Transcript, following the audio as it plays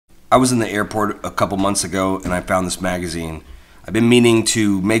I was in the airport a couple months ago and I found this magazine. I've been meaning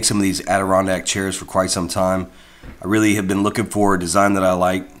to make some of these Adirondack chairs for quite some time. I really have been looking for a design that I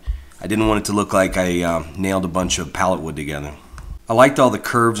like. I didn't want it to look like I nailed a bunch of pallet wood together. I liked all the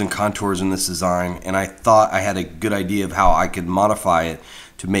curves and contours in this design, and I thought I had a good idea of how I could modify it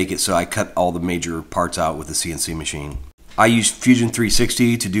to make it so I cut all the major parts out with the CNC machine. I used Fusion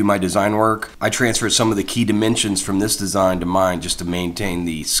 360 to do my design work. I transferred some of the key dimensions from this design to mine just to maintain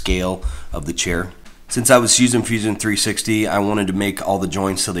the scale of the chair. Since I was using Fusion 360, I wanted to make all the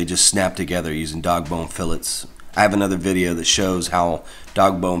joints so they just snap together using dog bone fillets. I have another video that shows how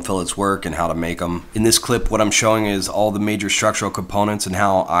dog bone fillets work and how to make them. In this clip, what I'm showing is all the major structural components and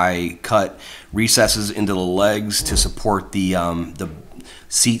how I cut recesses into the legs to support the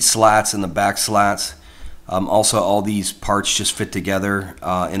seat slats and the back slats. Also, all these parts just fit together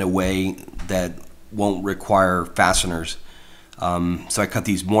in a way that won't require fasteners. So I cut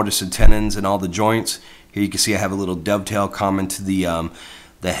these mortise and tenons and all the joints. Here you can see I have a little dovetail common to the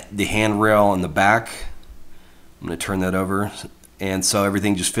handrail in the back. I'm going to turn that over, and so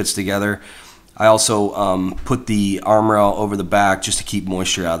everything just fits together. I also put the arm rail over the back just to keep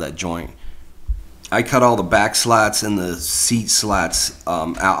moisture out of that joint. I cut all the back slats and the seat slats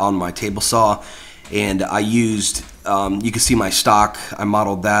out on my table saw, and I used, you can see my stock, I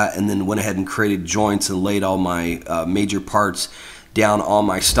modeled that and then went ahead and created joints and laid all my major parts down on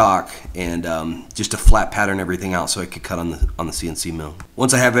my stock, and just to flat pattern everything out so I could cut on the CNC mill.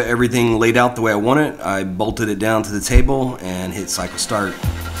 Once I have everything laid out the way I want it, I bolted it down to the table and hit cycle start.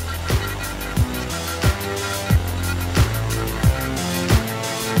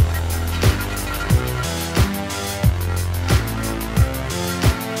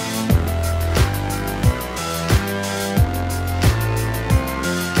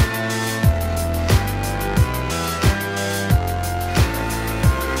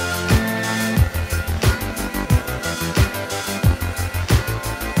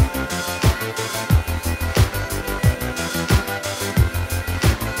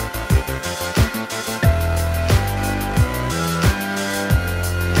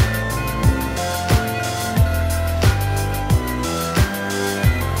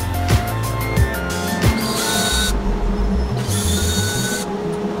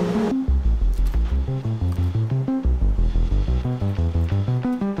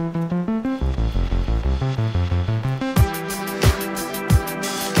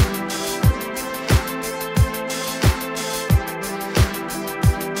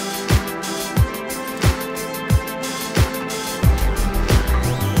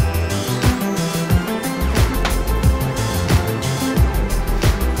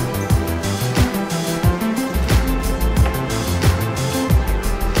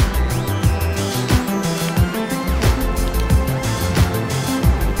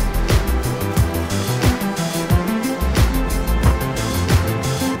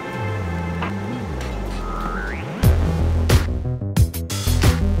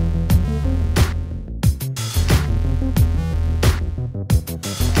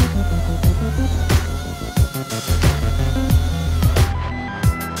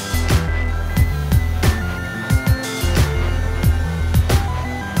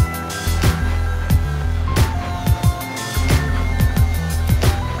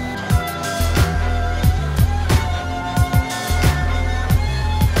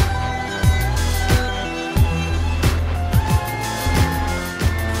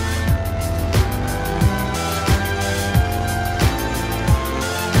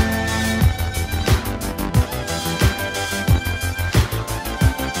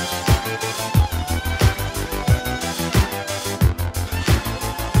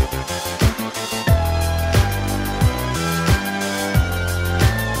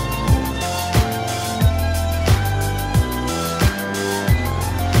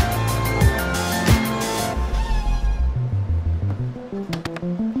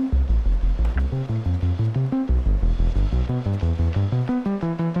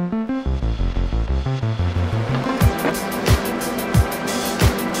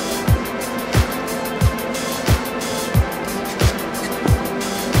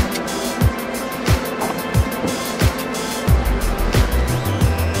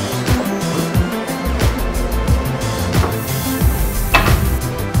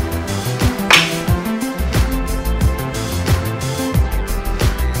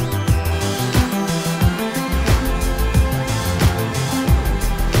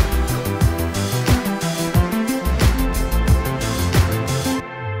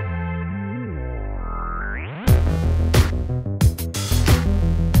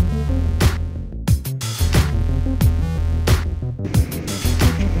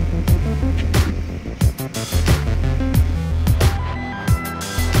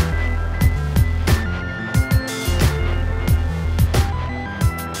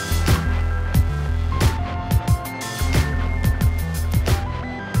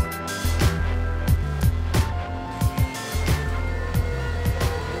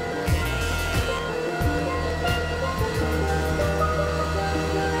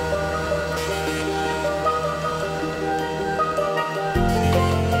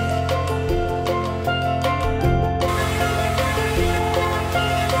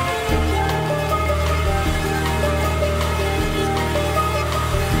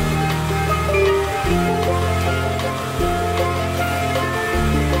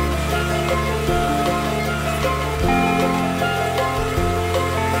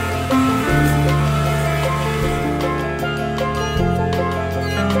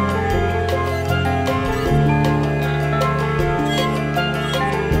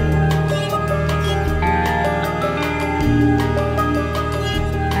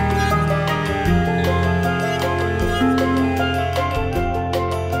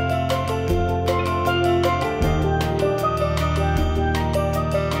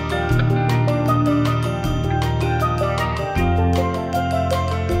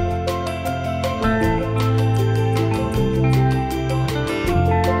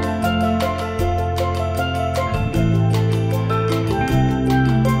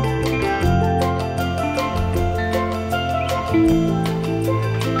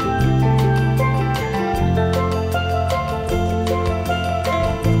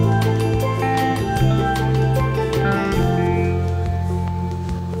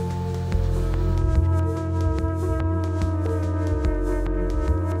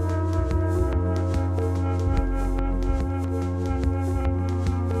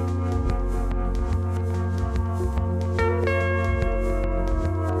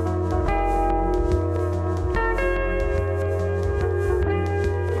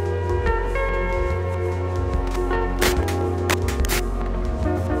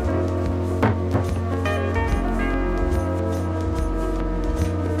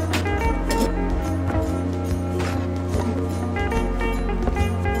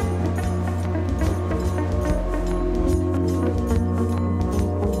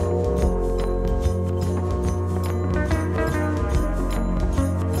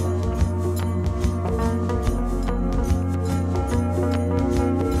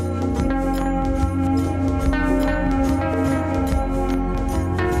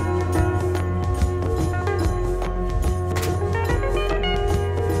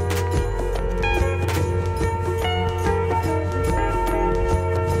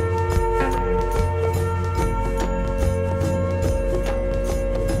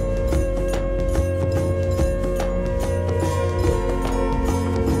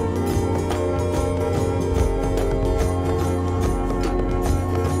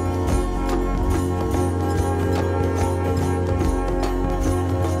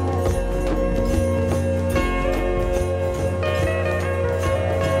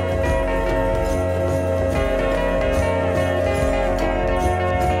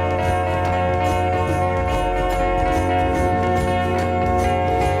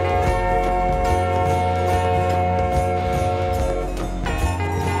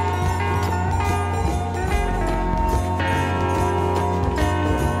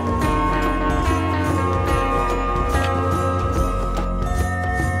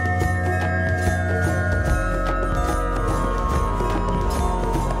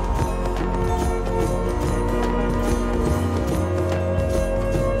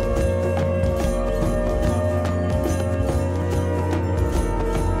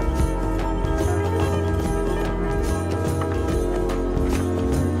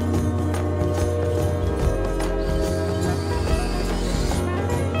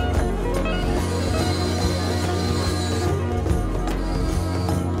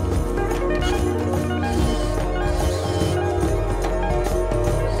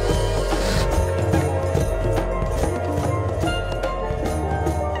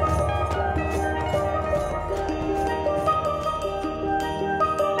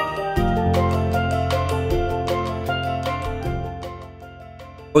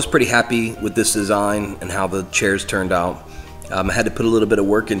 I was pretty happy with this design and how the chairs turned out. I had to put a little bit of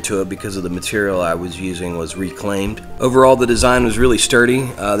work into it because of the material I was using was reclaimed. Overall, the design was really sturdy.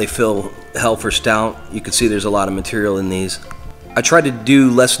 They feel hell for stout. You can see there's a lot of material in these. I tried to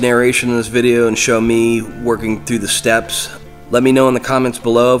do less narration in this video and show me working through the steps. Let me know in the comments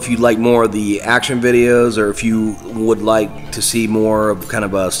below if you'd like more of the action videos or if you would like to see more of kind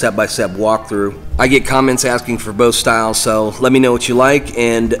of a step-by-step walkthrough. I get comments asking for both styles, so let me know what you like.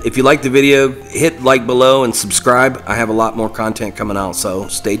 And if you like the video, hit like below and subscribe. I have a lot more content coming out, so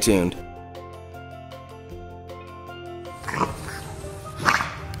stay tuned.